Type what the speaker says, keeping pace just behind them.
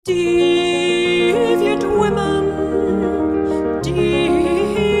Deviant women,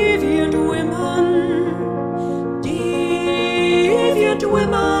 deviant women, deviant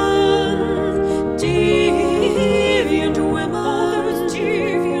women, deviant women, deviant women,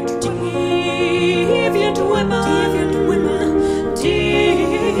 deviant women,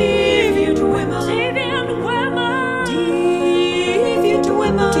 deviant women, deviant women, deviant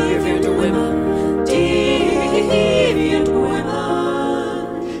women, deviant women, deviant women.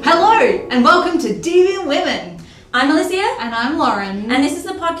 Hello and welcome to Deviant Women. I'm Alicia. And I'm Lauren. And this is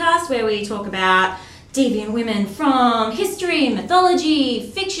the podcast where we talk about deviant women from history, mythology,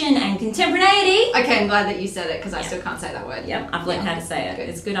 fiction and contemporaneity. Okay, I'm glad that you said it because I still can't say that word. Yep, I've learned how to say it. Good.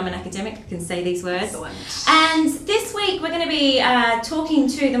 It's good I'm an academic, I can say these words. Excellent. And this week we're going to be talking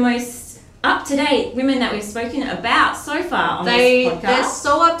to the most up-to-date women that we've spoken about so far on this podcast. They're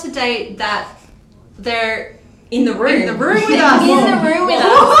so up to date that they're in the room. with us. In the room with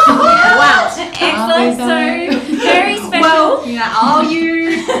us. Wow. Excellent. So, very special. Well, you know, are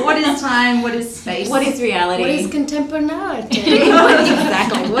you? What is time? What is space? What is reality? What is contemporaneity?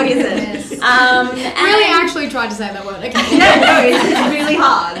 Exactly. What is it? Really actually tried to say that word. Okay. No, it's really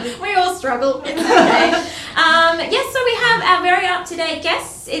hard. We all struggle. It's okay. Yes, so we have our very up-to-date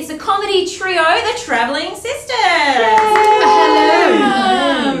guests. It's a comedy trio, the Travelling Sisters.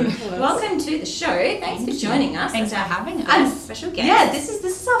 Hello. Welcome to the show. Thanks for joining us. Thanks As for having us. our special guest. Yeah, this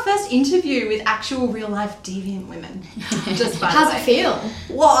is our first interview with actual real life deviant women. Just by How's the it way. feel?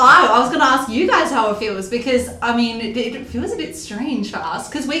 Well, I was going to ask you guys how it feels because, I mean, it feels a bit strange for us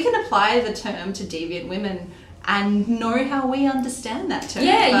because we can apply the term to deviant women and know how we understand that term.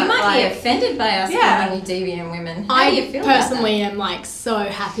 Yeah, you But, might be like, offended by us Yeah. calling you deviant women. How do you I feel about personally am like so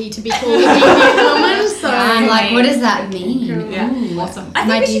happy to be called a deviant woman. So I'm like, what does that mean? Yeah, Ooh. awesome. I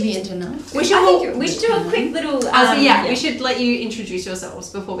Am I think deviant enough? that? I think we should do a quick little... We should let you introduce yourselves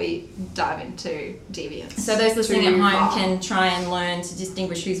before we dive into deviance. So those listening at Too home far. can try and learn to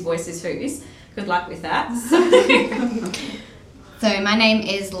distinguish whose voice is whose. Good luck with that. So my name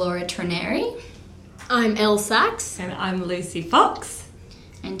is Laura Troneri, I'm Elle Sachs. And I'm Lucy Fox.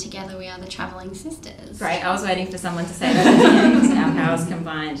 and together we are the Travelling Sisters. Great, I was waiting for someone to say that at the end. Our powers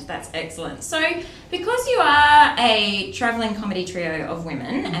combined. That's excellent. So, because you are a travelling comedy trio of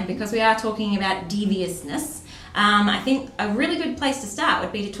women, and because we are talking about deviousness, I think a really good place to start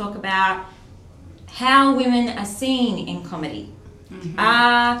would be to talk about how women are seen in comedy.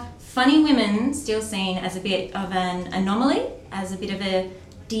 Are funny women still seen as a bit of an anomaly, as a bit of a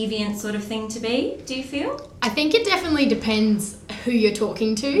deviant sort of thing to be, do you feel? I think it definitely depends who you're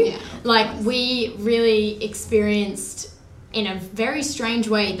talking to. Yeah. Like, we really experienced, in a very strange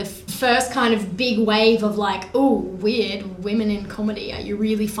way, the first kind of big wave of like, oh, weird, women in comedy, are you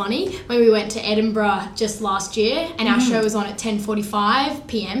really funny? When we went to Edinburgh just last year, and our show was on at 10:45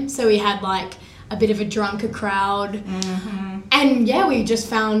 p.m, so we had like a bit of a drunker crowd. And yeah, we just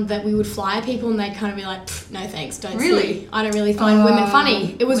found that we would flyer people and they'd kind of be like, no thanks, don't Really? see. I don't really find women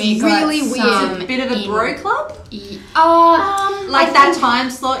funny. It was we got really some- weird. a bit of a bro club? I That time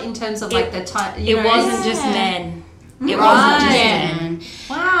slot in terms of like the time. It wasn't just men. It Right. wasn't just Yeah. men.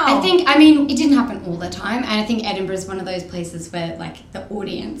 Wow. I mean, it didn't happen all the time, and I think Edinburgh is one of those places where, like, the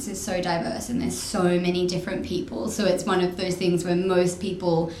audience is so diverse and there's so many different people, so it's one of those things where most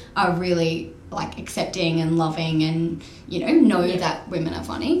people are really, like, accepting and loving and, you know that women are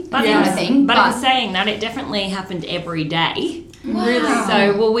funny, But, kind of thing. but in saying that, it definitely happened every day. Really?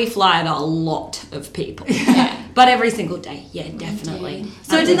 So, we flyed a lot of people. But every single day, yeah, definitely.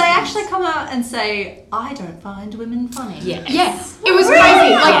 So did they actually come out and say, I don't find women funny? Yeah. Yes, it was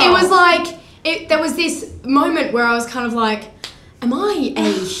crazy. Like, it was like, there was this moment where I was kind of like, am I a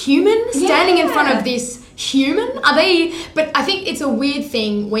human standing in front of this human? Are they? But I think it's a weird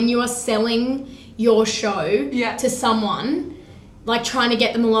thing when you are selling your show to someone, like trying to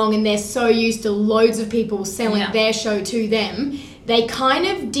get them along, and they're so used to loads of people selling their show to them, they kind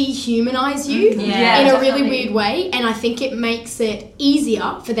of dehumanize you in a really weird way, and I think it makes it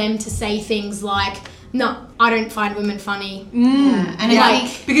easier for them to say things like, no, I don't find women funny. And I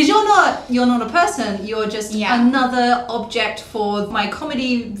think Because you're not a person, you're just another object for my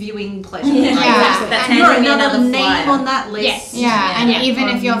comedy viewing pleasure. exactly. That's And you're handing me another name flyer. on that list. Yes. Yeah, and even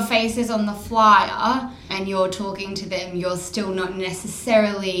if your face is on the flyer and you're talking to them, you're still not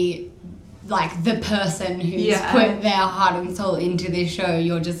necessarily like the person who's put their heart and soul into this show.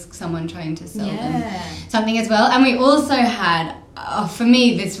 You're just someone trying to sell them something as well. And we also had, for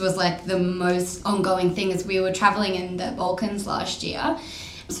me, this was like the most ongoing thing, is we were traveling in the Balkans last year,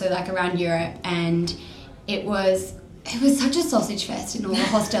 so like around Europe, and it was such a sausage fest in all the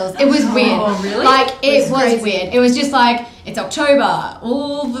hostels. It was weird. Oh, really? Like, it was weird. It was just like, it's October,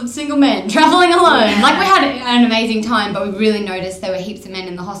 all the single men traveling alone. Like, we had an amazing time, but we really noticed there were heaps of men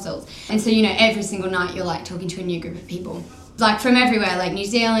in the hostels. And so, you know, every single night you're like talking to a new group of people. Like from everywhere, like New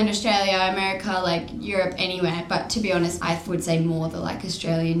Zealand, Australia, America, like Europe, anywhere. But to be honest, I would say more the like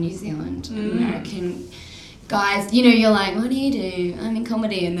Australian, New Zealand, American guys. You know, you're like, what do you do? I'm in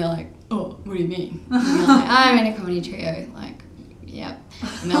comedy. And they're like, oh, what do you mean? And you're like, I'm in a comedy trio. Like, yep.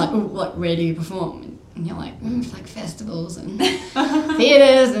 And they're like, oh, like, where do you perform? And you're like, like festivals and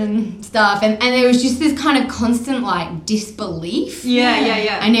theatres and stuff. And there was just this kind of constant, like, disbelief. Yeah.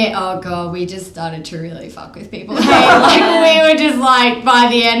 And oh God, we just started to really fuck with people. Hey, like, we were just like, by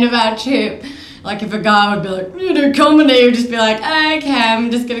the end of our trip, like, if a guy would be like, you do comedy, we'd just be like, okay,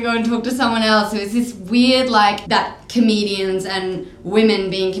 I'm just gonna go and talk to someone else. It was this weird, like, that comedians and women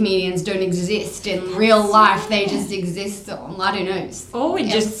being comedians don't exist in real life. They just exist on, I don't know. Or we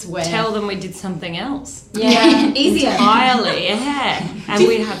just tell them we did something else. Yeah, easier. Entirely, yeah. And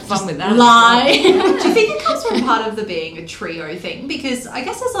we have fun with that. Lie. Do you think it comes from part of the being a trio thing? Because I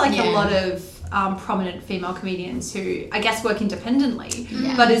guess there's like a lot of prominent female comedians who I guess work independently,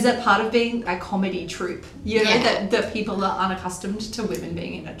 but is it part of being a comedy troupe? You know, that people are unaccustomed to women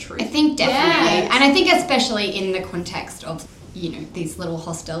being in a troupe? I think definitely. And I think especially in the context of, you know, these little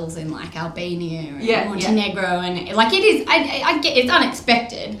hostels in like Albania and Montenegro and like it is, I get it's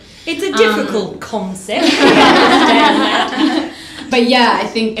unexpected. It's a difficult concept. I understand that. But yeah, I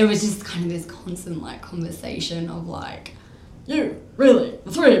think it was just kind of this constant like conversation of like, you, really,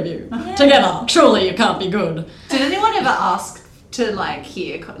 the three of you, together, surely you can't be good. Did anyone ever ask to like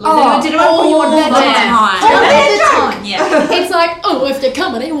hear? Like, did anyone put you on the time. Yeah. It's like, oh, if you're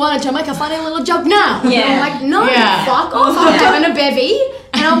comedy, why don't you make a funny little joke now? Yeah. And I'm like, no, fuck off. I'm having a bevy,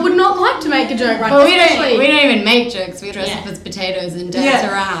 and I would not like to make a joke right now. But we don't even make jokes. We dress up as potatoes and dance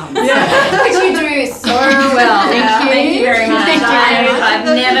around. Which you do so well. Thank you very much. Thank you very much. I've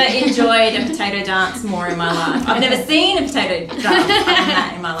never enjoyed a potato dance more in my life. I've never seen a potato dance other than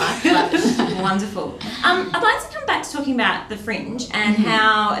that in my life. But wonderful. I'd like to come back to talking about the Fringe and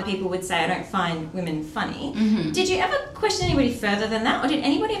how people would say, I don't find women funny. Did you ever question anybody further than that? Or did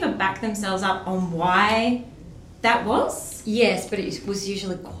anybody ever back themselves up on why that was? Yes, but it was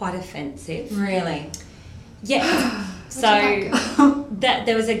usually quite offensive. Really? Yeah. So that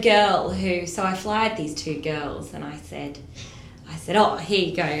there was a girl who, so I flyed these two girls and I said, oh, here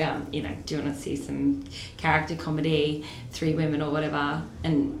you go, you know, do you want to see some character comedy, three women or whatever?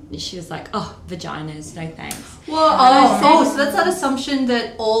 And she was like, oh, vaginas, no thanks. Well, so that's that assumption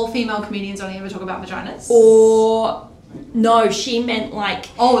that all female comedians only ever talk about vaginas? Or... No, she meant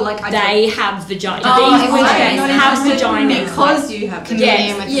like they have vaginas. Oh, these women have vaginas because you have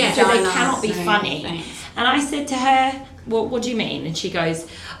vaginas. Yes, so they cannot be funny. And I said to her, well, what do you mean? And she goes,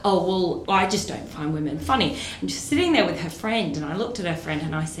 oh, well, I just don't find women funny. And she's sitting there with her friend, and I looked at her friend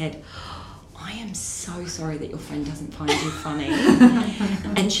and I said, I am so sorry that your friend doesn't find you funny.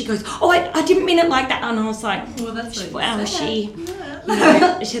 And she goes, oh, I didn't mean it like that. And I was like, well, that's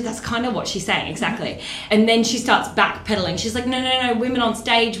that's kind of what she's saying, exactly. And then she starts backpedaling. She's like, no, women on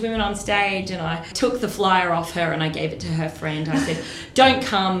stage. And I took the flyer off her and I gave it to her friend. I said, don't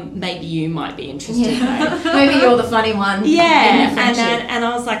come, maybe you might be interested. Maybe you're the funny one. Yeah, and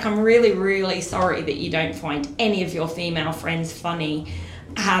I was like, I'm really, really sorry that you don't find any of your female friends funny.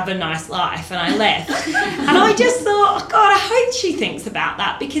 Have a nice life. And I left. And I just thought, oh God, I hope she thinks about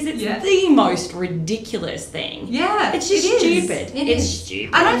that because it's the most ridiculous thing. Yeah, it's just stupid. It's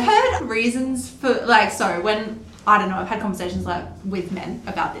stupid. And I've heard reasons for when I don't know, I've had conversations like with men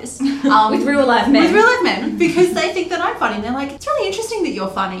about this. With real life men. Because they think that I'm funny and they're like, it's really interesting that you're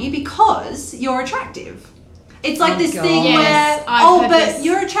funny because you're attractive. It's like this thing where,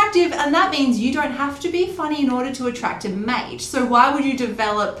 you're attractive and that means you don't have to be funny in order to attract a mate. So why would you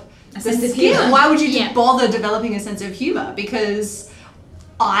develop the skill? Why would you bother developing a sense of humour? Because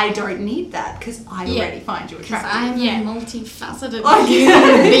I don't need that because I already find you attractive. I'm a multifaceted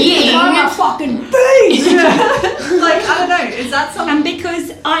human being. I'm a fucking beast! Like, I don't know, is that something? And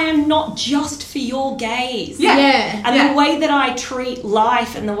because I am not just for your gaze. Yeah. And the way that I treat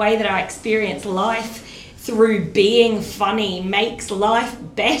life and the way that I experience life through being funny makes life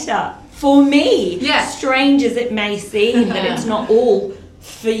better for me. Yeah. Strange as it may seem that it's not all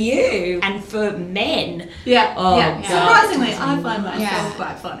for you and for men. Yeah. Oh, yeah. Surprisingly, I find myself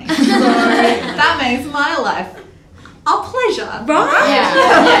quite funny. So that makes my life a pleasure. Right?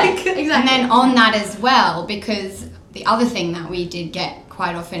 Yeah. Exactly. And then on that as well, because the other thing that we did get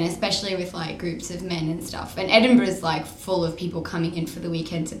quite often, especially with like groups of men and stuff, and Edinburgh's like full of people coming in for the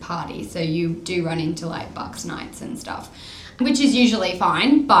weekend to party, so you do run into like Bucks nights and stuff, which is usually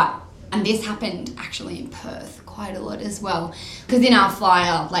fine, and this happened actually in Perth quite a lot as well. Because in our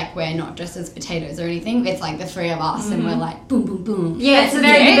flyer, like, we're not dressed as potatoes or anything. It's like the three of us and we're like, boom, boom, boom. Yeah, it's a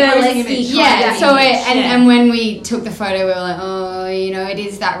very burlesque image. Yeah, so and when we took the photo, we were like, oh, you know, it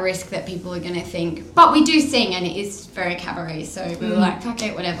is that risk that people are going to think. But we do sing and it is very cabaret, so we were like, fuck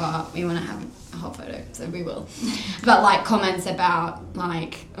it, whatever, we want to have a hot photo, so we will. But like comments about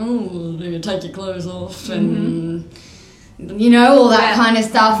like, oh, do you take your clothes off and you know, all that kind of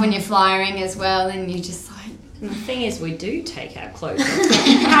stuff when you're flyering as well, and you just like. And the thing is, we do take our clothes off.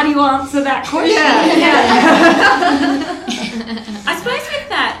 How do you answer that question? I suppose with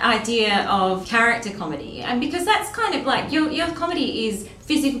that idea of character comedy, and because that's kind of like your comedy is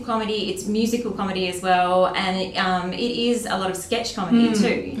physical comedy, it's musical comedy as well, and it is a lot of sketch comedy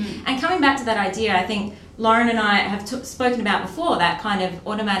too. And coming back to that idea, I think Lauren and I have spoken about before, that kind of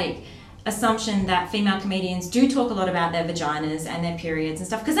automatic assumption that female comedians do talk a lot about their vaginas and their periods and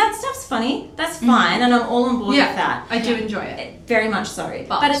stuff, because that stuff's funny, that's fine, and I'm all on board with that. I do enjoy it. Very much so.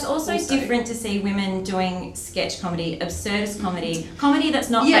 But it's also different to see women doing sketch comedy, absurdist comedy that's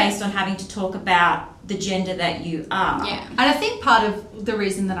not based on having to talk about the gender that you are. Yeah. And I think part of the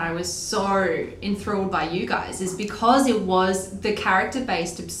reason that I was so enthralled by you guys is because it was the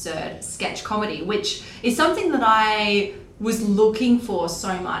character-based absurd sketch comedy, which is something that I was looking for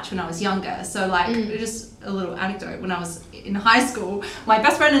so much when I was younger. So like, just a little anecdote, when I was in high school, my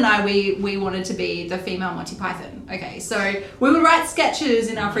best friend and I, we wanted to be the female Monty Python. Okay, so we would write sketches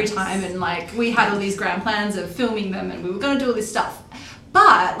in our free time, and like, we had all these grand plans of filming them, and we were going to do all this stuff.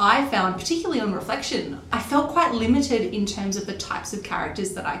 But I found, particularly on reflection, I felt quite limited in terms of the types of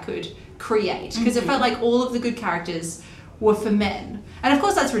characters that I could create, because it felt like all of the good characters were for men. And of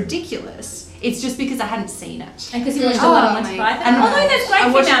course that's ridiculous. It's just because I hadn't seen it. And because you watched a lot of Monty Python. And although there's great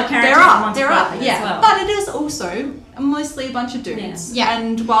female characters in Monty Python as well. But it is also mostly a bunch of dudes. Yeah.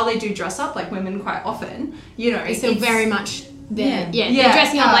 And while they do dress up like women quite often, you know, it's still very much they're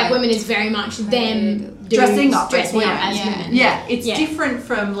dressing up like women is very much them dressing up as women. Yeah, it's different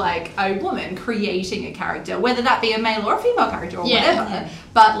from like a woman creating a character, whether that be a male or a female character or whatever. Yeah.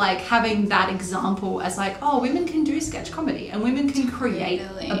 But like having that example as like, oh, women can do sketch comedy and women can create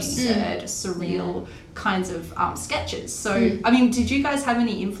absurd, surreal kinds of sketches. So, I mean, did you guys have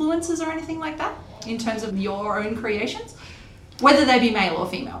any influences or anything like that in terms of your own creations? Whether they be male or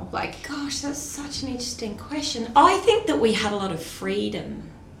female, like... Gosh, that's such an interesting question. I think that we had a lot of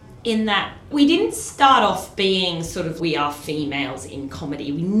freedom in that we didn't start off being sort of, we are females in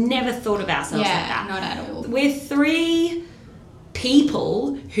comedy. We never thought of ourselves like that. Not at all. We're three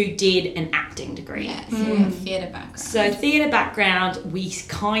people who did an acting degree. Yeah, so we have theatre background. So theatre background, we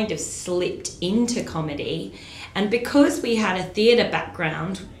kind of slipped into comedy. And because we had a theatre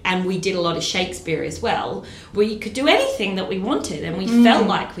background and we did a lot of Shakespeare as well, we could do anything that we wanted, and we felt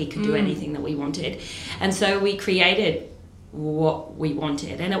like we could do anything that we wanted. And so we created what we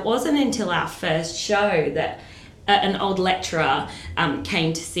wanted. And it wasn't until our first show that an old lecturer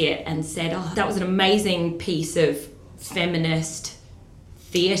came to see it and said, oh, that was an amazing piece of feminist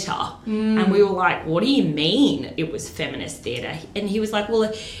theatre. And we were like, what do you mean it was feminist theatre? And he was like, well,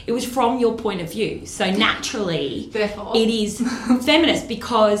 it was from your point of view, so naturally therefore it is feminist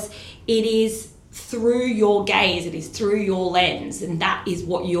because it is through your gaze, it is through your lens, and that is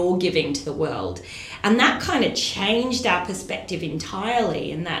what you're giving to the world. And that kind of changed our perspective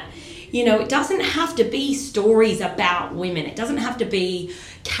entirely, in that, you know, it doesn't have to be stories about women. It doesn't have to be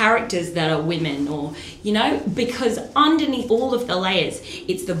characters that are women, or, you know, because underneath all of the layers,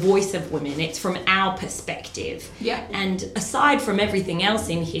 it's the voice of women. It's from our perspective. Yeah. And aside from everything else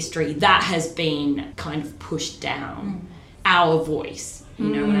in history, that has been kind of pushed down our voice. You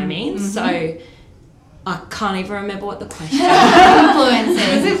know what I mean? So I can't even remember what the question was.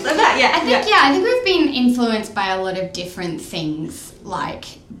 Influences. I think we've been influenced by a lot of different things, like,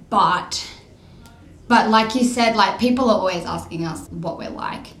 but like you said, like, people are always asking us what we're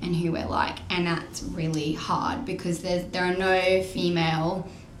like and who we're like, and that's really hard because there are no female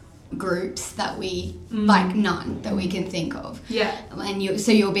groups that we like, none that we can think of. Yeah. And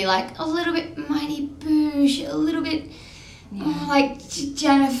you'll be like a little bit Mighty Boosh, a little bit like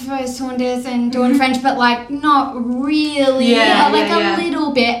Jennifer Saunders and Dawn French, but like not really, a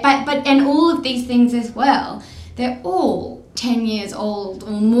little bit, but and all of these things as well, they're all 10 years old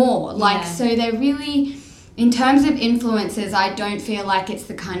or more, like, so they're really, in terms of influences, I don't feel like it's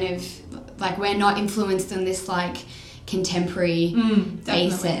the kind of, like, we're not influenced on this like contemporary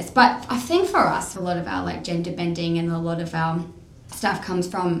basis. But I think for us, a lot of our like gender bending and a lot of our stuff comes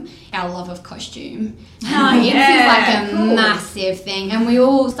from our love of costume. Oh, It's yeah, like a cool. massive thing. And we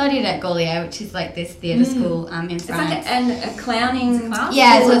all studied at Gaulier, which is like this theatre school in It's France. like a clowning class.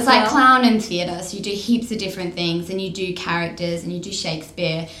 Yeah, so school it's as like well. clown and theatre. So you do heaps of different things, and you do characters, and you do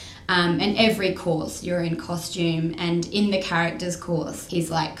Shakespeare. And every course you're in costume, and in the characters course,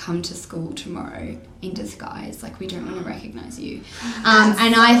 he's like, come to school tomorrow in disguise. Like, we don't want to recognize you.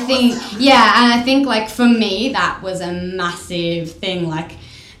 And I think like for me, that was a massive thing. Like,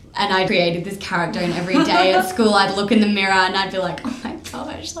 and I created this character, and every day at school I'd look in the mirror and I'd be like, oh my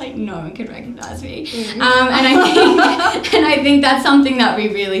gosh, like no one could recognize me. And I think that's something that we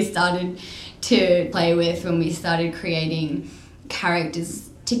really started to play with when we started creating characters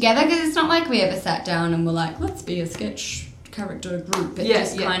together, because it's not like we ever sat down and were like, let's be a sketch character group. It's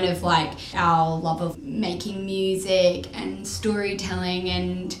just kind of like our love of making music and storytelling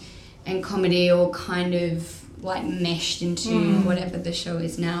and comedy all kind of like meshed into whatever the show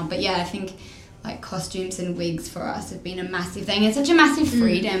is now. But yeah, I think like costumes and wigs for us have been a massive thing. It's such a massive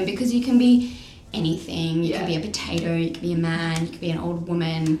freedom because you can be anything. You can be a potato, you can be a man, you can be an old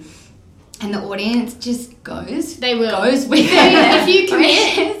woman. And the audience just goes. They will. Goes with it. If you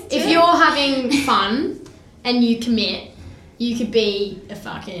commit, if you're having fun and you commit, you could be a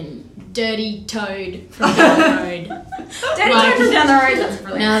fucking dirty toad from down the road. Dirty Toad from down the road, that's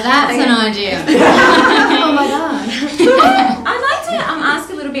brilliant. Now that's an idea. Oh my god. I'd like to ask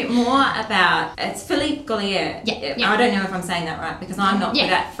a little bit more about, it's Philippe Gaulier. Yeah. I don't know if I'm saying that right because I'm not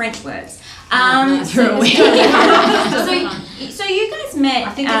good at French words. Throw away. So you guys met,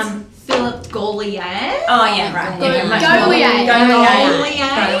 I think it's Philippe Gaulier. oh yeah, right. Gaulier.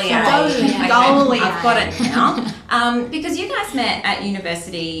 I've got it now. Because you guys met at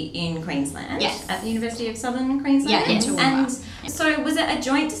university in Queensland. Yes. At the University of Southern Queensland. Yeah, in Toowoomba. And so was it a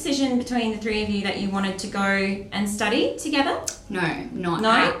joint decision between the three of you that you wanted to go and study together? No, not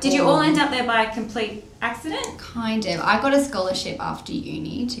No? at Did you all end up there by complete accident? Kind of. I got a scholarship after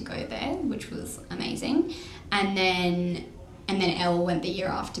uni to go there, which was amazing. And then Elle went the year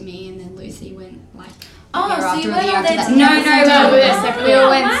after me, and then Lucy went like the Oh, year so after you or went the year all after there that. together? No, we went separately. we all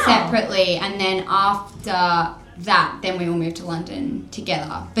went Wow. separately, and then after that, then we all moved to London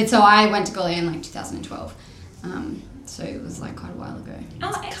together. But so I went to Gaulier in like 2012. So it was like quite a while ago.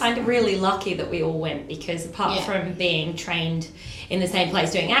 Oh, Kind of really lucky that we all went, because apart from being trained in the same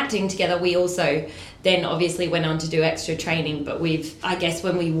place doing acting together, we also then obviously went on to do extra training. But I guess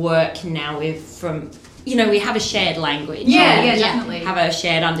when we work now, we have a shared language. Yeah, definitely. Have a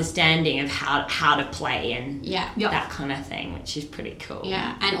shared understanding of how to play and Yeah. that kind of thing, which is pretty cool.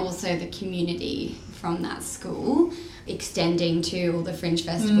 Yeah, and also the community from that school extending to all the fringe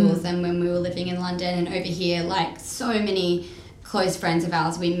festivals. And when we were living in London and over here, like so many close friends of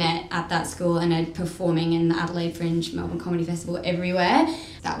ours we met at that school and are performing in the Adelaide Fringe, Melbourne Comedy Festival, everywhere.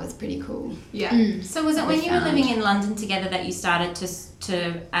 That was pretty cool. Yeah. So was it when We you were found. living in London together that you started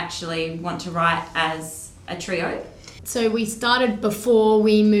to actually want to write as a trio? So we started before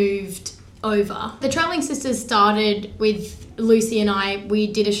we moved over. The Travelling Sisters started with Lucy and I. We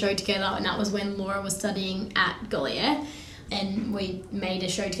did a show together, and that was when Laura was studying at Gaulier, and we made a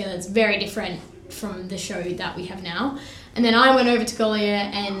show together that's very different from the show that we have now. And then I went over to Gaulier,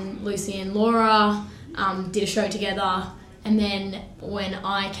 and Lucy and Laura did a show together. And then when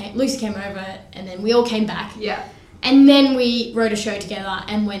Lucy came over, and then we all came back. Yeah. And then we wrote a show together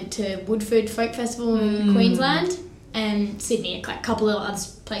and went to Woodford Folk Festival in Queensland and Sydney, a couple of other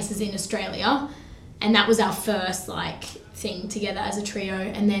places in Australia. And that was our first thing together as a trio,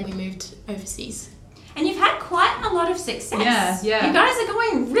 and then we moved overseas. And you've had quite a lot of success. Yeah. You guys are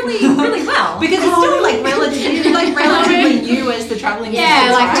going really, really well. Because it's still relatively new as the Travelling Yeah,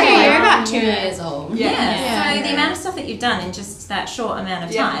 Sisters, like right? you're about 2 years old. Yeah. So the amount of stuff that you've done in just that short amount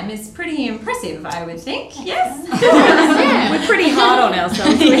of time is pretty impressive, I would think. Yes. We're pretty hard on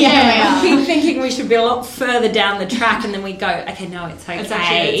ourselves. We keep thinking we should be a lot further down the track, and then we go, okay, no, it's okay. It's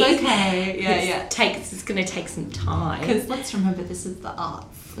okay. Yeah. It's going to take some time. Because let's remember, this is the arts.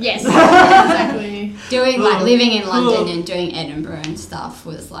 Yes, exactly. Living in London and doing Edinburgh and stuff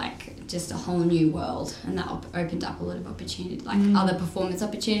was just a whole new world, and that opened up a lot of opportunity, other performance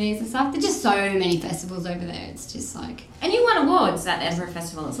opportunities and stuff. There's just so many festivals over there. It's just And you won awards at Edinburgh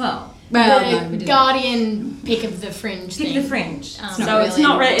Festival as well. The Guardian pick of the Fringe thing. Pick the Fringe. So it's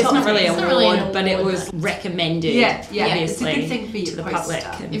not really an award, but it was recommended. Yeah, obviously, it's a good thing for you to the poster.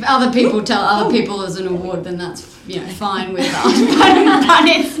 public. if other people tell other people as an award, then that's fine with us. But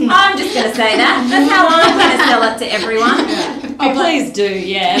it's not. I'm just going to say that. That's how I'm going to sell it to everyone. Oh, please do,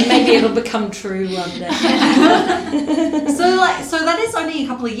 yeah, and maybe it'll become true one day. So that is only a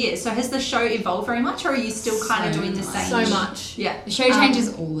couple of years. So has the show evolved very much, or are you still kind of doing the same? So much. Yeah. The show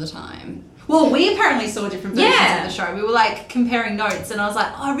changes all the time. Well, we apparently saw different versions Yeah. of the show. We were like comparing notes, and I was like,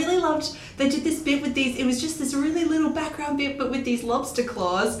 oh, I really loved. They did this bit with these. It was just this really little background bit, but with these lobster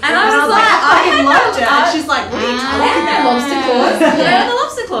claws. And I was like, I loved it. And she's like, what are you talking about? lobster claws. Yeah, the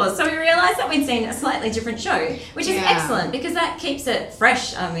lobster claws. So we realised that we'd seen a slightly different show, which is Yeah. excellent because that keeps it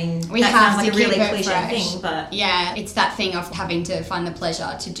fresh. I mean, We that have sounds like to a really keep it cliche fresh. thing, but Yeah, it's that thing of having to find the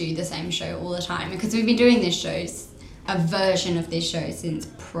pleasure to do the same show all the time because we've been doing this shows, a version of this show since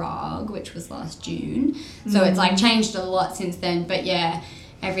Prague, which was last June. So it's like changed a lot since then. But yeah,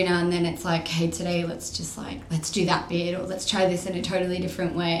 every now and then it's like, hey, today let's do that bit, or let's try this in a totally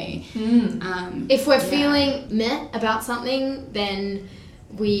different way. If we're feeling meh about something, then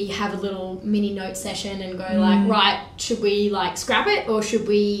we have a little mini note session and go like, right, should we like scrap it or should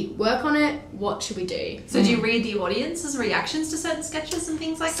we work on it? What should we do? So do you read the audience's reactions to certain sketches and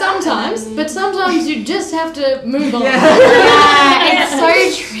things like Sometimes, that? but sometimes you just have to move on. Yeah, it's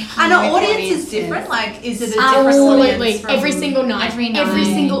so tricky. And our with audience is audiences. different. Like, is it a different Absolutely. audience? From Every single night. Every Every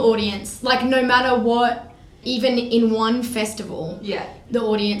night. single audience. Like, no matter what, even in one festival, Yeah. the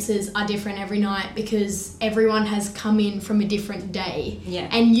audiences are different every night because everyone has come in from a different day. Yeah.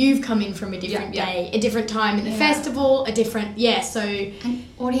 And you've come in from a different Yeah, day, a different time in the Yeah. festival, a different, so And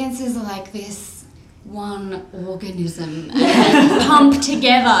audiences are like this one organism and they pump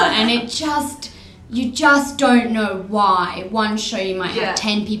together, and you just don't know why. One show you might have Yeah.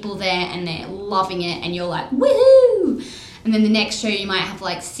 10 people there and they're loving it and you're like, woohoo! And then the next show you might have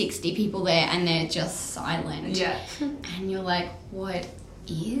like 60 people there and they're just silent. Yeah. And you're like, what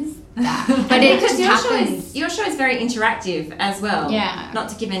is that? But it because just your happens. show is very interactive as well. Yeah. Not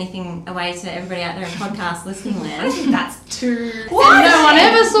to give anything away to everybody out there in podcast listening land. That's too. and no one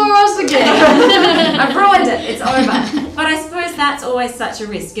ever saw us again. I've ruined it. It's over. But I suppose that's always such a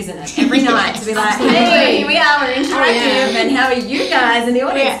risk, isn't it? Every night to be like, hey, here we are, we're interactive, and how are you guys in the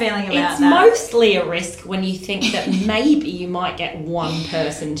audience feeling about It's that? mostly a risk when you think that maybe you might get one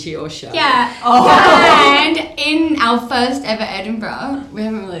person to your show. Yeah. Oh. And in our first ever Edinburgh, we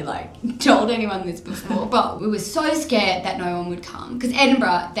haven't really like told anyone this before, but we were so scared that no one would come. Because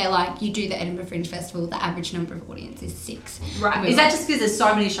Edinburgh, they're like, you do the Edinburgh Fringe Festival, the average number of audience is 6. Right. And Is we're that like, just because there's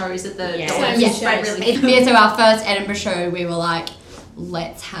so many shows that the Yeah. audience So is spread many really thin? yeah, so our first Edinburgh show, we were like,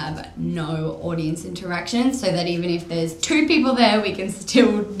 let's have no audience interaction so that even if there's 2 people there, we can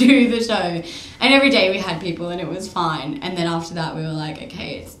still do the show. And every day we had people and it was fine. And then after that, we were like,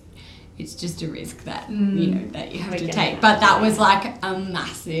 okay, it's just a risk that that you have to take. But that was like a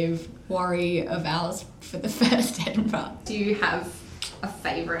massive worry of ours for the first Edinburgh. Do you have a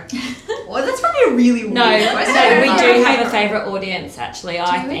favourite? Well, that's probably a really weird No, question. we do have a favourite audience actually,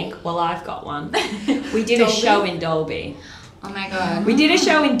 I think. Well, I've got one. We did a show in Dolby. Oh my god. We did a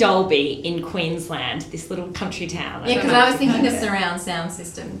show in Dolby in Queensland, this little country town. Yeah, because I was thinking the surround sound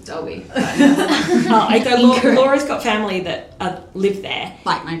system, Dolby. Laura's got family that live there,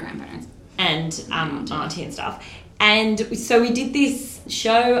 Like my grandparents. and auntie and stuff. And so we did this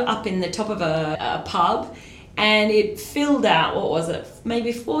show up in the top of a pub, and it filled out, what was it,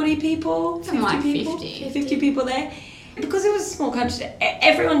 maybe 40 people? Something like 50 people there. Because it was a small country,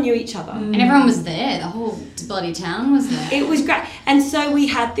 everyone knew each other. And everyone was there. The whole bloody town was there. It was great. And so we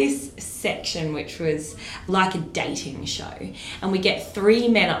had this section which was like a dating show, and we get 3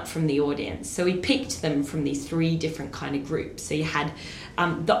 men up from the audience. So we picked them from these 3 different kind of groups. So you had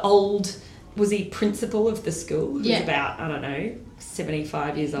the old, was he principal of the school? He was about, I don't know,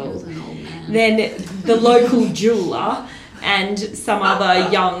 75 years He old. was an old man. Then the local jeweler and some other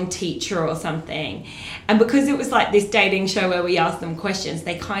young teacher or something. And because it was like this dating show where we asked them questions,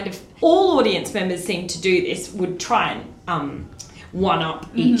 they kind of, all audience members seemed to do this, would try and one-up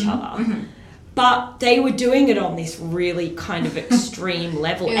each other. But they were doing it on this really kind of extreme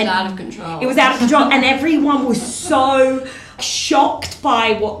level. It was out of control. It was out of control, and everyone was so shocked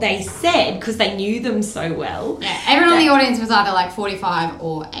by what they said because they knew them so well. Yeah, everyone in the audience was either like 45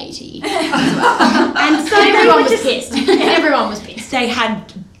 or 80. And so Everyone was pissed. Everyone was pissed. they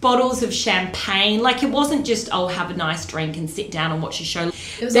had bottles of champagne. Like, it wasn't just, oh, have a nice drink and sit down and watch a show.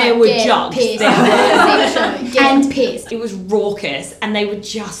 It was There like, were get jugs. pissed. There were- See the show. Get pissed. It was raucous, and they were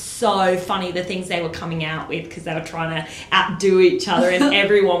just so funny, the things they were coming out with, because they were trying to outdo each other, and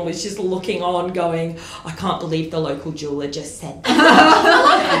everyone was just looking on going, I can't believe the local jeweler just said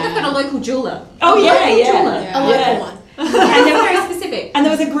that. You've got a local jeweler. Oh, yeah, yeah. jeweler. A local one. And they're very specific. specific. And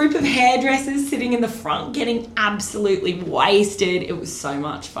there was a group of hairdressers sitting in the front getting absolutely wasted. It was so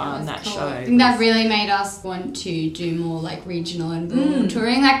much fun, that show. I think that really made us want to do more like regional and rural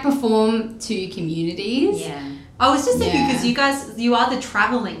touring, like perform to communities. Yeah. I was just thinking, because you are the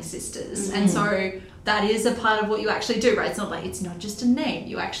traveling sisters, and so that is a part of what you actually do, right? It's not just a name.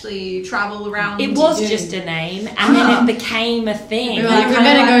 You actually travel around. It was just a name, and then it became a thing. We were like, we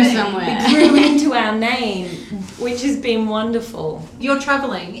better go somewhere. It grew into our name, which has been wonderful. You're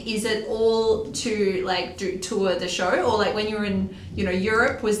traveling, is it all to like tour the show, or like when you were in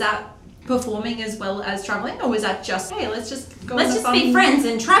Europe, was that performing as well as traveling, or was that just let's just be friends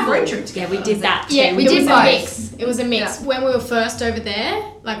and travel? road trip together? Yeah, we did that too. Yeah, we did both. mix. It was a mix. Yeah. When we were first over there,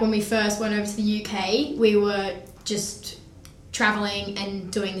 like when we first went over to the UK, we were just traveling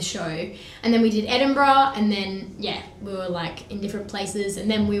and doing the show. And then we did Edinburgh, and then, we were like in different places. And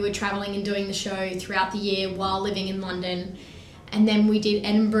then we were traveling and doing the show throughout the year while living in London. And then we did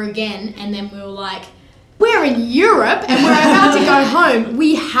Edinburgh again, and then we were like, we're in Europe and we're about to go home.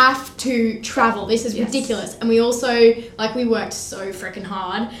 We have to travel. This is ridiculous. And we also, we worked so freaking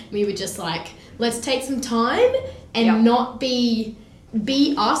hard. We were just like, let's take some time and not be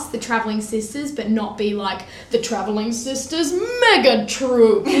us, the traveling sisters, but not be like the traveling sisters mega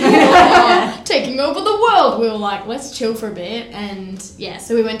troupe taking over the world. We were like, let's chill for a bit. And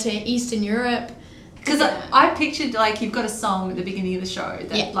so we went to Eastern Europe. Because I pictured you've got a song at the beginning of the show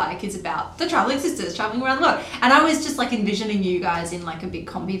that is about the traveling sisters traveling around the world, and I was just envisioning you guys in a big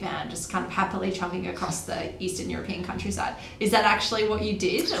combi van just kind of happily chugging across the Eastern European countryside. Is that actually what you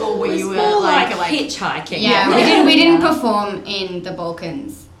did, or were you like hitchhiking? Yeah, we didn't perform in the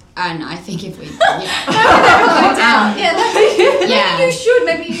Balkans. And I think if we,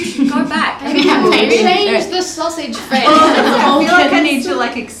 Maybe you should go back. Maybe change the sausage face. I feel like I need to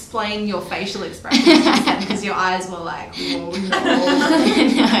explain your facial expressions because your eyes were like, whoa, no.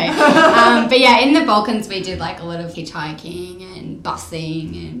 But in the Balkans we did a lot of hitchhiking and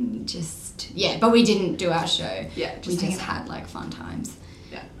busing and just but we didn't do our show. We just had fun times.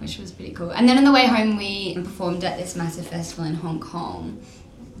 Yeah, which was pretty cool. And then on the way home we performed at this massive festival in Hong Kong,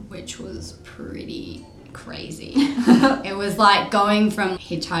 which was pretty crazy. It was going from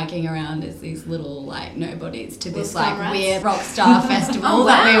hitchhiking around as these little nobodies to this weird rock star festival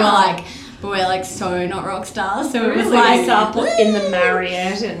that we were so not rock stars. So it was up in the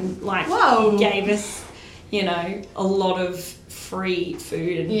Marriott and gave us a lot of free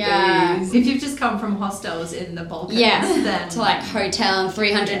food and booze. If you've just come from hostels in the Balkans, then to hotel and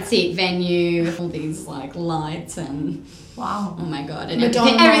 300 seat venue with all these lights and wow, oh my god, and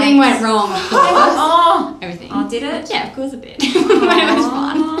everything went wrong. Of course. Everything. Oh, did it? Yeah, of course it did. But it was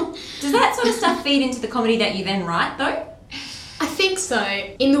fun. Does that sort of stuff feed into the comedy that you then write though? I think so.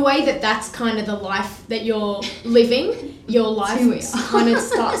 In the way that's kind of the life that you're living, your life kind of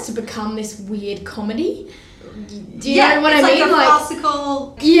starts to become this weird comedy. Do you know what I mean? A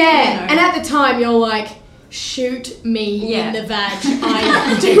classical. Yeah, and at the time you're like, shoot me in the vag.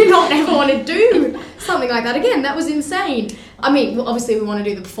 I do not ever want to do something like that again. That was insane. I mean, obviously we want to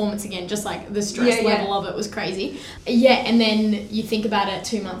do the performance again, just the stress level of it was crazy. Yeah, and then you think about it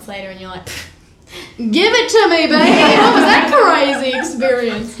 2 months later and you're like, give it to me, baby. What was that crazy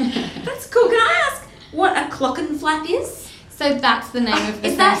experience? That's cool. Can I ask what a clockenflap is? So that's the name of the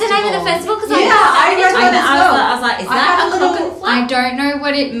festival. Is that the name of the festival? Because I was like, is that a clockenflap? I don't know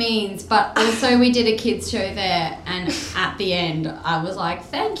what it means, but also we did a kids show there, and at the end I was like,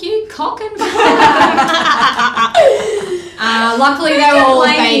 thank you, cock and luckily they were all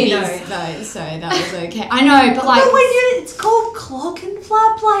babies though, so that was okay. I know, but it's called clock and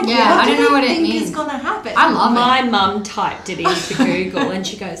flap. I don't know what it means. Is gonna happen. I love it. My mum typed it into Google and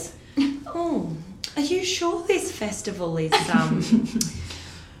she goes, oh, are you sure this festival is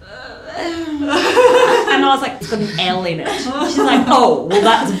and I was like, it's got an L in it. She's like, oh, well,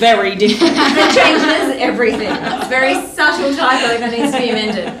 that's very different. That changes everything. It's a very subtle typo that needs to be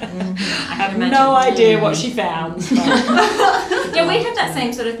amended. I have no idea what she found. Yeah, we have that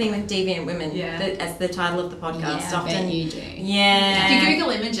same sort of thing with Deviant Women as the title of the podcast. Yeah, often. I bet you do. Yeah. If you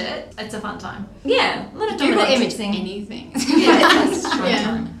Google image it, it's a fun time. Yeah, a lot of Google image dominatrixing. anything.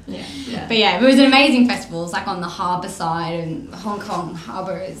 Yeah. But it was an amazing festival. It's on the harbour side, and Hong Kong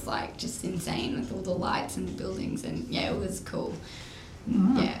harbour is just insane with all the lights and buildings, and it was cool.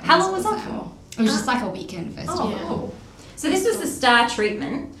 Yeah. How long was that for? It was just a weekend festival. Oh, cool. So this was the star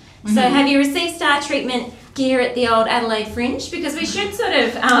treatment. So have you received star treatment here at the old Adelaide Fringe? Because we should sort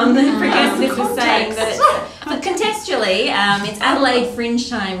of preface this with saying that but contextually, it's Adelaide Fringe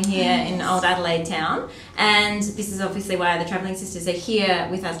time here in old Adelaide town. And this is obviously why the Travelling Sisters are here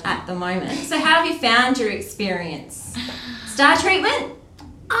with us at the moment. So how have you found your experience? Star treatment?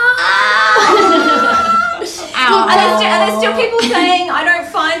 Ow. Are there still people saying I don't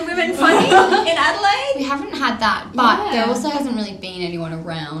find women funny in Adelaide? We haven't had that, but there also hasn't really been anyone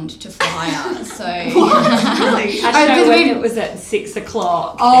around to fire, so... Really? I know because when it was at 6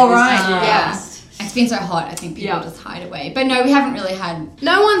 o'clock. Oh, there was right. just- It's been so hot, I think people just hide away. But no, we haven't really had...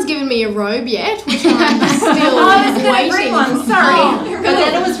 No one's given me a robe yet, which I'm still I was going to waiting bring one, for. sorry. But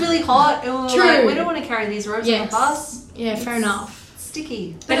then it was really hot. And we were True. like, we don't want to carry these robes on the Yes. bus. Yeah, fair enough.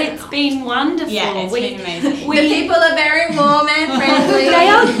 Sticky. But it's been wonderful. Yeah, it's been amazing. The people are very warm and friendly.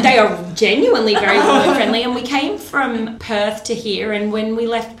 They are genuinely very warm and friendly, and we came from Perth to here, and when we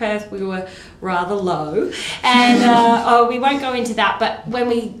left Perth we were rather low, and we won't go into that, but when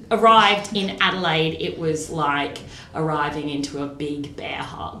we arrived in Adelaide it was like arriving into a big bear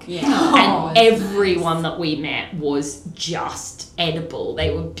hug. And everyone that we met was just edible.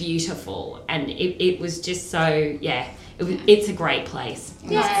 They were beautiful, and it was just so, it's a great place.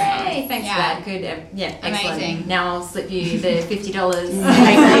 Yay! Thanks for that. Good. Excellent. Amazing. Now I'll slip you the $50.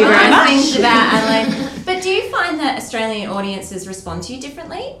 Thank you very much. Things about Adelaide. But do you find that Australian audiences respond to you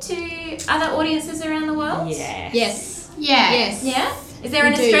differently to other audiences around the world? Yes. Yes. Yes. Yeah? Is there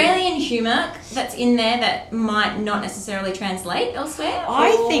an We do. Australian humour that's in there that might not necessarily translate elsewhere?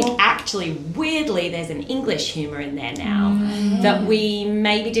 I Or- think actually, weirdly, there's an English humour in there now that we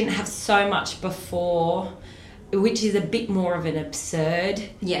maybe didn't have so much before, which is a bit more of an absurd,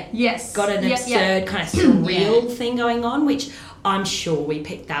 Yeah. Yes. got an absurd kind of surreal thing going on, which I'm sure we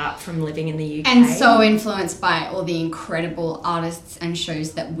picked that up from living in the UK. And so influenced by all the incredible artists and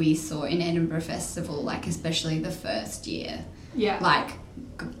shows that we saw in Edinburgh Festival, like especially the first year. Yeah. Like,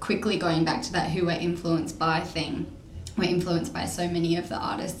 quickly going back to that who we're influenced by thing. We're influenced by so many of the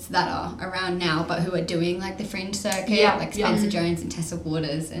artists that are around now, but who are doing like the fringe circuit, like Spencer Jones and Tessa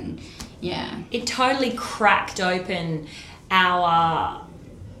Waters, and it totally cracked open our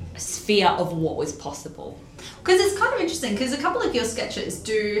sphere of what was possible. Because it's kind of interesting, because a couple of your sketches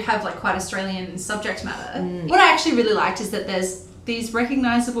do have like quite Australian subject matter. What I actually really liked is that there's these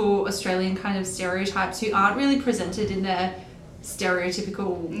recognisable Australian kind of stereotypes who aren't really presented in their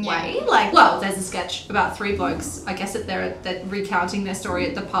stereotypical way. Like, well, there's a sketch about three blokes, I guess they're recounting their story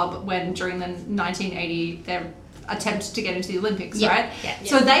at the pub when during the 1980 their attempt to get into the Olympics, right? Yeah.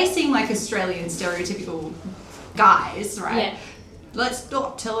 So they seem like Australian stereotypical guys, right? Yeah. Let's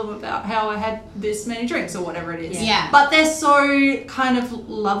not tell them about how I had this many drinks or whatever it is. Yeah. But they're so kind of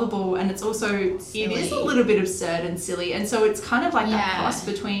lovable, and it's also, Silly. it is a little bit absurd and silly. And so it's kind of like that cross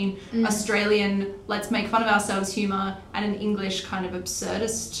between Australian, let's make fun of ourselves humour, and an English kind of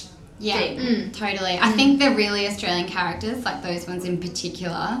absurdist thing. Totally. I think the really Australian characters, like those ones in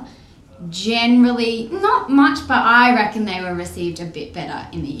particular, generally not much, but I reckon they were received a bit better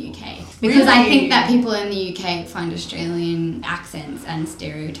in the UK, because I think that people in the UK find Australian accents and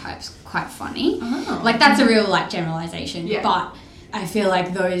stereotypes quite funny. Like, that's a real like generalization, but I feel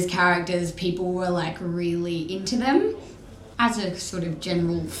like those characters, people were like really into them as a sort of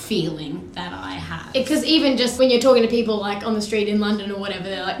general feeling that I have. Because even just when you're talking to people like on the street in London or whatever,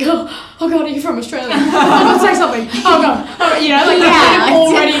 they're like, oh God, are you from Australia? Oh God, say something. Oh God. Oh, you know, like they're kind of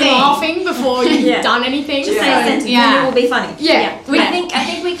already laughing before you've done anything. Just So- say a sentence and it will be funny. Yeah. I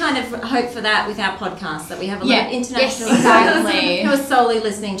think we kind of hope for that with our podcast, that we have a lot of international Yes, exactly. who are solely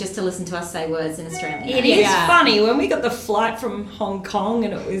listening just to listen to us say words in Australian. It is funny, when we got the flight from Hong Kong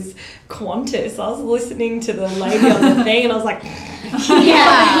and it was Qantas, I was listening to the lady on the thing and I was like,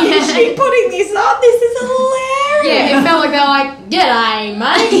 is she putting this on? This is hilarious. Yeah, it felt like they're like, g'day,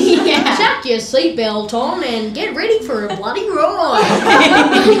 mate. Yeah. Chuck your seatbelt on and get ready for a bloody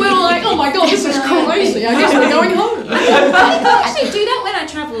ride. We were like, oh my God, this is crazy. I guess we're going home. I actually do that when I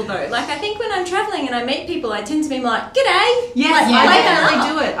travel though. Like, I think when I'm traveling and I meet people, I tend to be like, g'day. Yes, Like, I wake definitely up.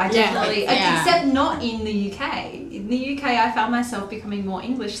 do it. I definitely, Yeah. except not in the UK. In the UK, I found myself becoming more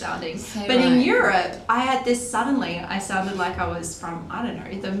English sounding. So But in right. Europe, I had this suddenly, I sounded like I was from, I don't know,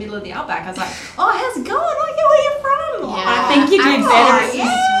 the middle of the outback. I was like, oh, how's it going? Oh, yeah, where you from? Yeah. I think you do better.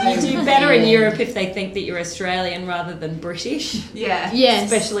 yeah. You do better in Europe if they think that you're Australian rather than British, Yeah. Yes.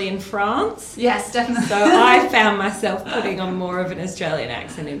 especially in France. Yes, definitely. So I found myself putting on more of an Australian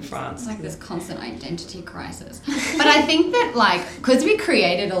accent in France. It's like this constant identity crisis. But I think that, like, because we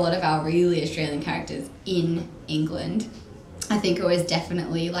created a lot of our really Australian characters in England, I think it was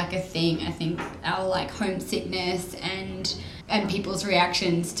definitely like a thing. I think our like homesickness and people's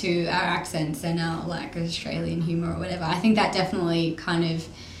reactions to our accents and our like Australian humour or whatever, I think that definitely kind of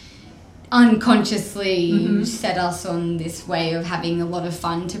unconsciously set us on this way of having a lot of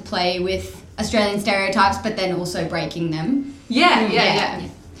fun to play with Australian stereotypes, but then also breaking them. Yeah.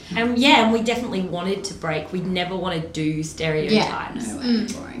 And we definitely wanted to break. We never want to do stereotypes. Yeah, no way,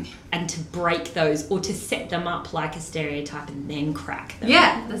 boring. And to break those or to set them up like a stereotype and then crack them.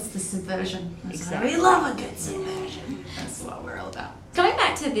 Yeah, that's the subversion. Exactly. We love a good subversion. That's what we're all about. Going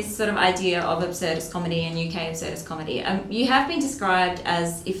back to this sort of idea of absurdist comedy and UK absurdist comedy, you have been described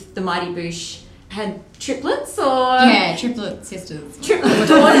as if the Mighty Boosh had triplets or... Yeah, triplet sisters. Triplet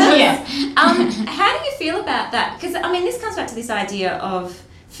daughters. Yeah. How do you feel about that? Because, I mean, this comes back to this idea of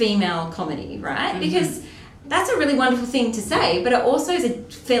female comedy, right? Because that's a really wonderful thing to say, but it also is a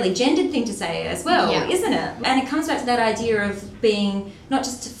fairly gendered thing to say as well, isn't it? And it comes back to that idea of being not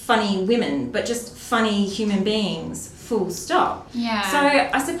just funny women, but just funny human beings, full stop. Yeah. So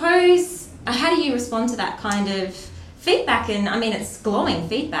I suppose, how do you respond to that kind of feedback? And I mean, it's glowing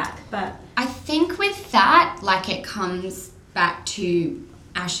feedback, but... I think with that, like, it comes back to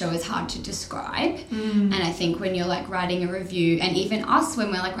our show is hard to describe. And I think when you're, like, writing a review, and even us when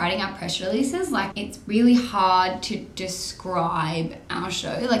we're, like, writing our press releases, like, it's really hard to describe our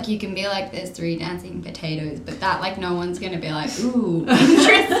show. Like, you can be like, there's 3 dancing potatoes, but that, like, no one's going to be like, ooh,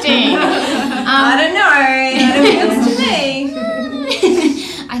 interesting. I don't know. It feels to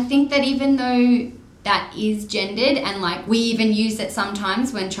me. I think that even though that is gendered, and like we even use it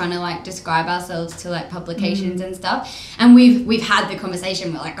sometimes when trying to like describe ourselves to like publications and stuff, and we've had the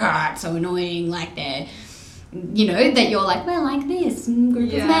conversation, we're like, oh, it's so annoying, like they're, you know, that you're like, we're like this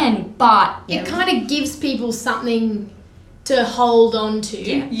group of men, but it kind of gives people something to hold on to.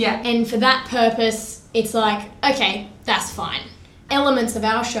 And for that purpose, it's like, okay, that's fine. Elements of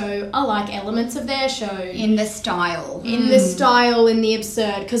our show are like elements of their show. In the style. In the style, in the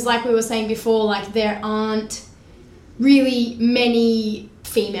absurd. Because like we were saying before, like there aren't really many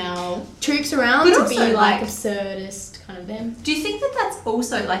female troops around But to also, be like like, absurdist kind of them. Do you think that that's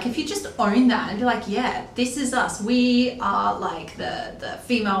also, like, if you just own that and be like, yeah, this is us, we are like the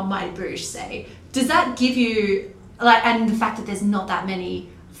female Mighty Boosh, say, does that give you, like, and the fact that there's not that many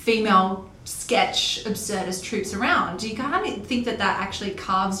female sketch absurdist troops around, do you kind of think that that actually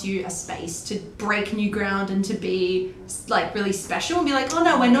carves you a space to break new ground and to be like really special and be like, oh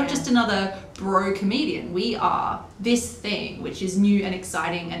no, we're not just another bro comedian, we are this thing which is new and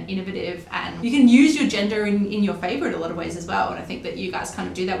exciting and innovative, and you can use your gender in your favor in a lot of ways as well. And I think that you guys kind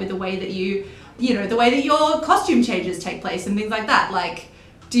of do that with the way that you know, the way that your costume changes take place and things like that. Like,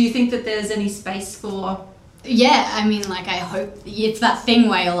 do you think that there's any space for... Yeah, I mean, like, I hope it's that thing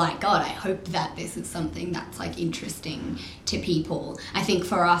where you're like, God, I hope that this is something that's like interesting to people. I think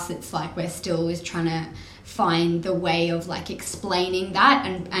for us, it's like we're still always trying to find the way of like explaining that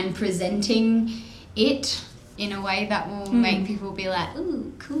and presenting it in a way that will make people be like,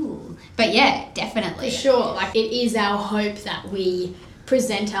 ooh, cool. But yeah, definitely. For sure. Like, it is our hope that we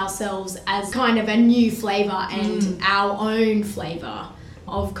present ourselves as kind of a new flavour and our own flavour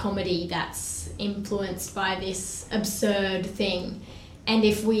of comedy that's influenced by this absurd thing. And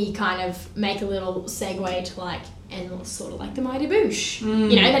if we kind of make a little segue to like, and sort of like the Mighty Boosh,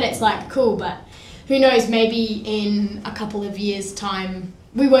 you know, then it's like cool, but who knows, maybe in a couple of years' time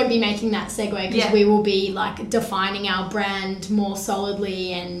we won't be making that segue because we will be like defining our brand more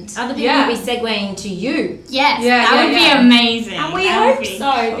solidly, and other people will be segueing to you. Yes, that would be amazing. And we hope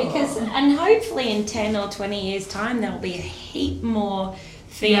so, because, and hopefully in 10 or 20 years' time there'll be a heap more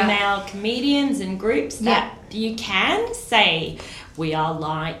female comedians and groups that you can say, we are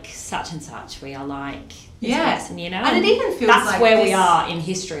like such and such, we are like this person, you know? And it even feels that's like where we are in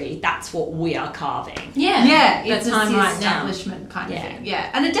history. That's what we are carving. It's time a right establishment kind of thing.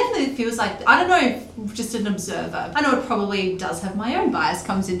 And it definitely feels like, I don't know, just an observer, I know it probably does have my own bias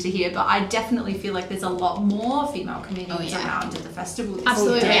comes into here, but I definitely feel like there's a lot more female comedians around at the festival this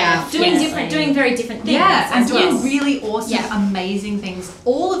Absolutely. Doing very different things. And doing really awesome, amazing things.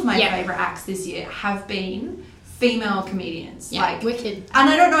 All of my favourite acts this year have been female comedians. Like, wicked. And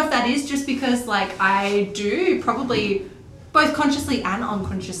I don't know if that is just because, like, I do probably both consciously and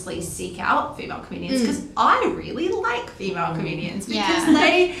unconsciously seek out female comedians because I really like female comedians because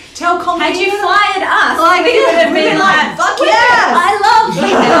they tell comedy. Had you fired us, like, we would have been like, fuck yes, I love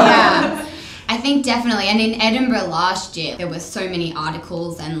female. I think definitely, and in Edinburgh last year, there were so many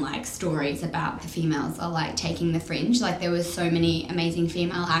articles and like stories about the females are like taking the fringe. Like, there was so many amazing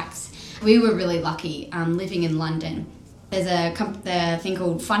female acts. We were really lucky living in London. There's a thing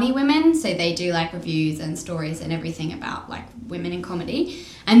called Funny Women, so they do like reviews and stories and everything about like women in comedy,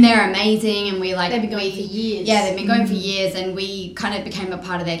 and they're amazing. And we like they've been going for years. Yeah, they've been going for years, and we kind of became a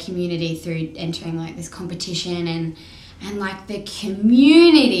part of their community through entering like this competition, and And like the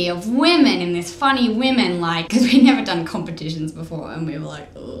community of women and this funny women, like, because we'd never done competitions before and we were like,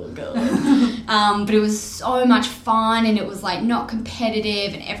 oh god. But it was so much fun and it was like not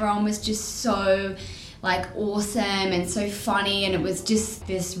competitive and everyone was just so like awesome and so funny, and it was just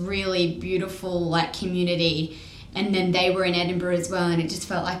this really beautiful like community. And then they were in Edinburgh as well, and it just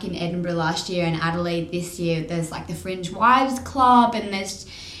felt like in Edinburgh last year and Adelaide this year, there's like the Fringe Wives Club, and it's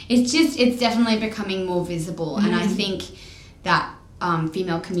definitely becoming more visible. And I think that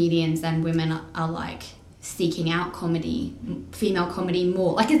female comedians and women are like seeking out female comedy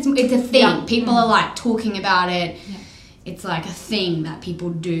more. Like it's a thing. Yeah. People are like talking about it. Yeah. It's like a thing that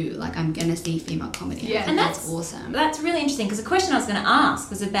people do. Like, I'm going to see female comedy. Yeah. And that's awesome. That's really interesting, because the question I was going to ask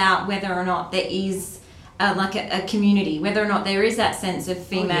was about whether or not there is like a community, whether or not there is that sense of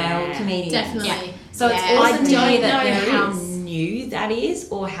female comedians. Definitely. Yeah. So it's awesome to hear that there how is. New that is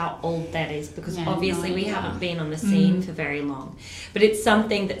or how old that is, because obviously we haven't been on the scene for very long. But it's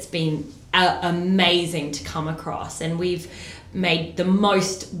something that's been amazing to come across, and we've made the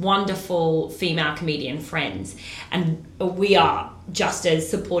most wonderful female comedian friends, and we are just as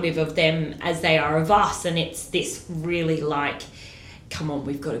supportive of them as they are of us. And it's this really like, come on,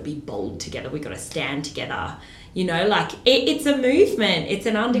 we've got to be bold together, we've got to stand together, you know, like it's a movement, it's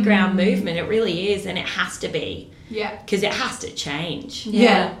an underground movement, it really is, and it has to be. Yeah, because it has to change.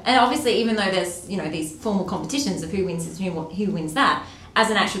 Yeah, and obviously, even though there's these formal competitions of who wins this, who wins that, as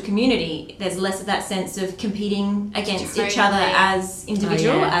an actual community, there's less of that sense of competing against each other as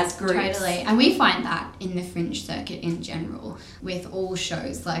individual, as groups. Totally, and we find that in the Fringe circuit in general with all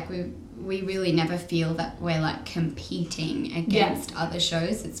shows. Like we really never feel that we're like competing against other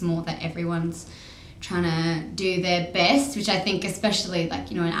shows. It's more that everyone's trying to do their best, which I think especially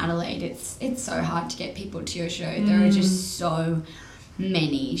like, in Adelaide, it's so hard to get people to your show. There are just so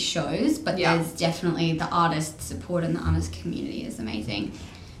many shows, but there's definitely the artist support, and the artist community is amazing.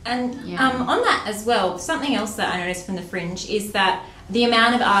 And on that as well, something else that I noticed from the Fringe is that the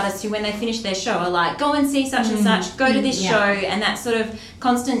amount of artists who, when they finish their show, are like, go and see such and such, go to this show, and that sort of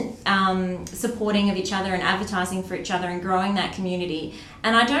constant supporting of each other and advertising for each other and growing that community.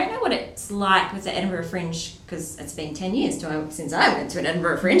 And I don't know what it's like with the Edinburgh Fringe, because it's been 10 years since I went to an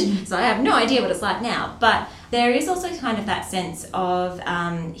Edinburgh Fringe, so I have no idea what it's like now. But there is also kind of that sense of,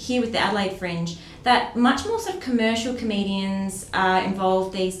 here with the Adelaide Fringe, that much more sort of commercial comedians are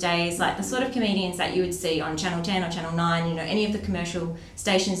involved these days, like the sort of comedians that you would see on Channel 10 or Channel 9, any of the commercial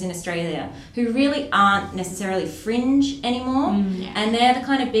stations in Australia, who really aren't necessarily fringe anymore. And they're the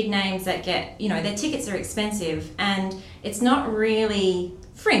kind of big names that get, their tickets are expensive, and it's not really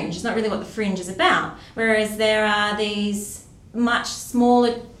fringe. It's not really what the Fringe is about. Whereas there are these much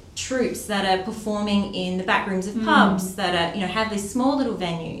smaller troupes that are performing in the back rooms of pubs that are, have these small little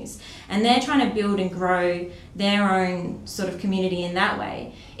venues, and they're trying to build and grow their own sort of community in that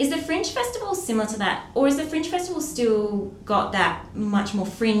way. Is the Fringe Festival similar to that, or is the Fringe Festival still got that much more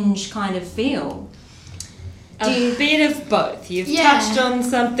fringe kind of feel? A bit of both. You've touched on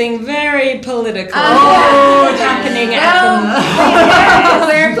something very political happening at the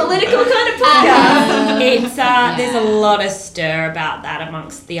we're a political kind of podcast. There's a lot of stir about that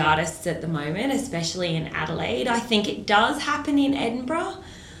amongst the artists at the moment, especially in Adelaide. I think it does happen in Edinburgh.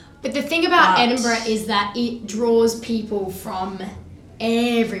 But the thing about Edinburgh is that it draws people from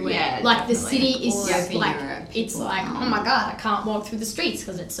everywhere. Yeah, like the city is All like over Europe, it's like, oh my god, I can't walk through the streets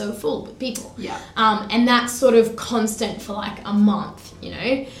because it's so full with people. Yeah. And that's sort of constant for like a month,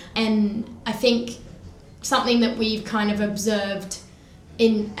 And I think something that we've kind of observed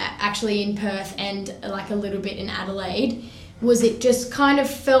in Perth and like a little bit in Adelaide was it just kind of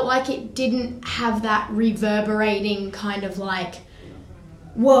felt like it didn't have that reverberating kind of like,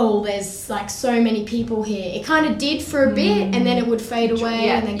 whoa, there's like so many people here. It kind of did for a bit, and then it would fade away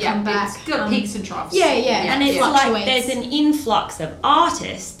and then come back. It's got peaks and troughs. And it's like there's an influx of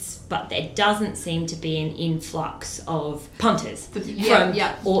artists, but there doesn't seem to be an influx of punters.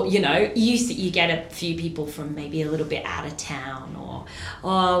 Or, you get a few people from maybe a little bit out of town,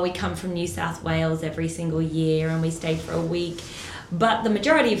 or we come from New South Wales every single year and we stay for a week. But the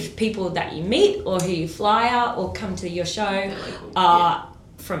majority of people that you meet or who you fly out or come to your show are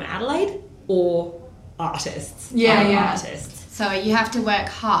from Adelaide or artists. Artists. So you have to work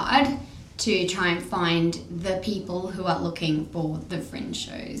hard to try and find the people who are looking for the Fringe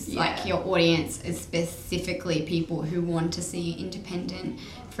shows. Like your audience is specifically people who want to see independent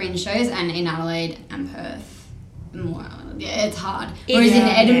Fringe shows, and in Adelaide and Perth more. Yeah, it's hard. Whereas in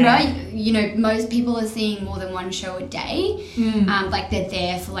Edinburgh, you know, most people are seeing more than one show a day. Like they're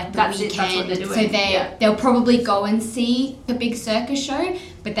there for like the weekend, that's what they're doing. so they'll probably go and see a big circus show,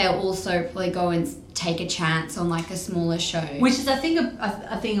 but they'll also probably go and take a chance on like a smaller show. Which is, I think,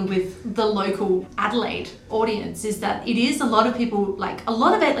 a thing with the local Adelaide audience is that it is a lot of people, like a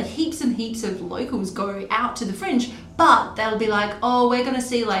lot of it, like heaps and heaps of locals go out to the Fringe, but they'll be like, oh, we're going to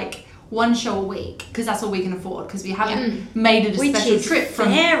see like one show a week because that's all we can afford because we haven't made it a special trip from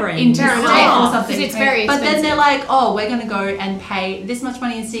into state or something. It's very but expensive. then they're like, oh, we're going to go and pay this much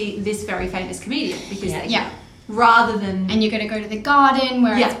money and see this very famous comedian because they can. Rather than... And you're going to go to the garden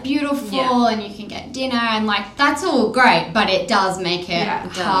where it's beautiful and you can get dinner and like that's all great, but it does make it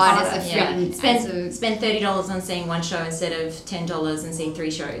hard as a friend. Spend $30 on seeing one show instead of $10 and seeing 3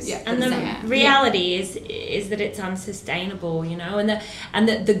 shows. Yeah. And the reality is that it's unsustainable, you know, and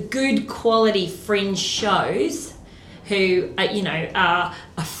the good quality Fringe shows who you know are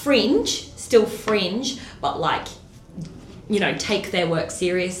a fringe, still fringe, but like, you know, take their work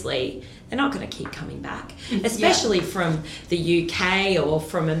seriously. They're not going to keep coming back, especially from the UK or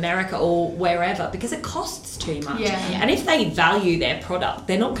from America or wherever, because it costs too much. And if they value their product,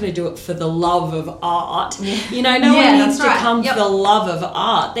 they're not going to do it for the love of art. You know, no one needs to come for the love of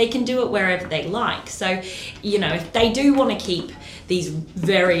art. They can do it wherever they like. So, you know, if they do want to keep these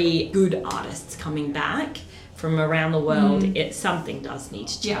very good artists coming back from around the world, something does need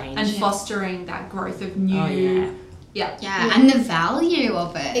to change. And fostering that growth of new... and the value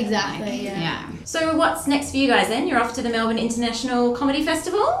of it. Exactly. So what's next for you guys then? You're off to the Melbourne International Comedy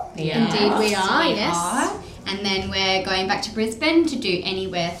Festival? Indeed we are, yes. And then we're going back to Brisbane to do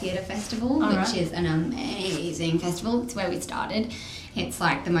Anywhere Theatre Festival, which is an amazing festival. It's where we started. It's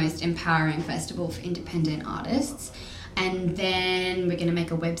like the most empowering festival for independent artists. And then we're going to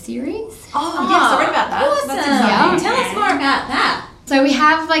make a web series. Oh, yes, I read about that. Awesome. That's exciting. Tell us more about that. So we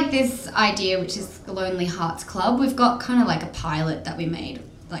have like this idea, which is the Lonely Hearts Club. We've got kind of like a pilot that we made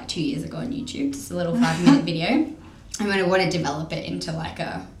like 2 years ago on YouTube, just a little 5-minute video. And we want to develop it into like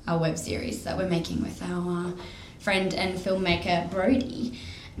a web series that we're making with our friend and filmmaker Brody.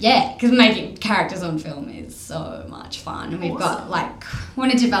 Yeah, because making characters on film is so much fun. And we've got like,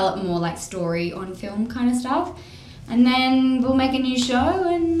 want to develop more like story on film kind of stuff. And then we'll make a new show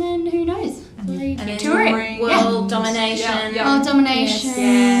and then who knows? And then touring. World domination. World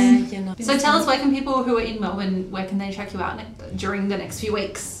domination. So tell us, where can people who are in Melbourne, where can they check you out during the next few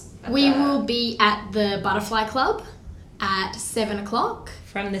weeks? We will be at the Butterfly Club at 7 o'clock.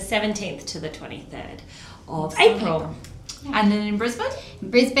 From the 17th to the 23rd of April. And then in Brisbane?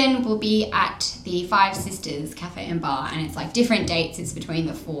 Brisbane will be at the Five Sisters Cafe and Bar, and it's like different dates. It's between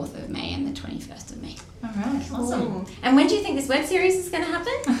the 4th of May and the 21st of May. All right, awesome. And when do you think this web series is going to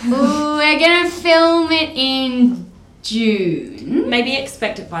happen? Ooh, we're going to film it in June. Maybe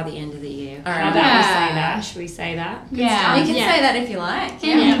expect it by the end of the year. All right. How about we say that? Should we say that? Yeah. You can say that if you like.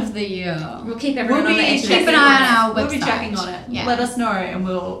 End of the year. We'll keep everyone on the edge. Keep an eye on our website. We'll be checking on it. Yeah. Let us know and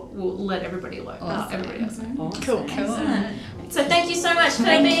we'll let everybody know. Everybody else know. Awesome. Cool. Excellent. So thank you so much for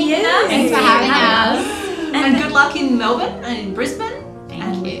Thank being you. with us. Thanks for having us. And good luck in Melbourne and in Brisbane.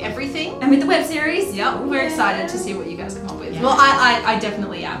 Thank you. Everything. And with the web series. Yep, we're excited to see what you guys come up with. Well, I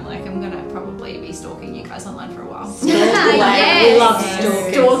definitely am. Like, I'm gonna probably be stalking you guys online for a while. We love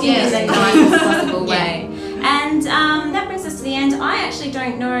stalking. In the nicest possible way. And that brings us to the end. I actually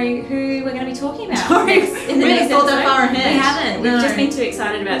don't know who we're going to be talking about in the next thought episode. that far ahead. We haven't. We've No. just been too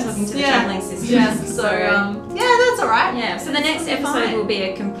excited about talking to the travelling sisters. Yes, so that's all right. Yeah, so the next episode will be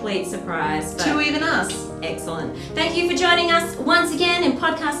a complete surprise. But To even us. excellent. Thank you for joining us once again in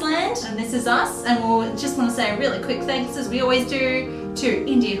Podcast Land. And this is us, and we'll just want to say a really quick thanks, as we always do, to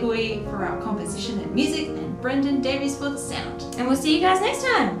India Hui for our composition and music, and Brendan Davies for the sound. And we'll see you guys next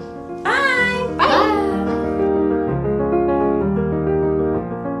time. Bye!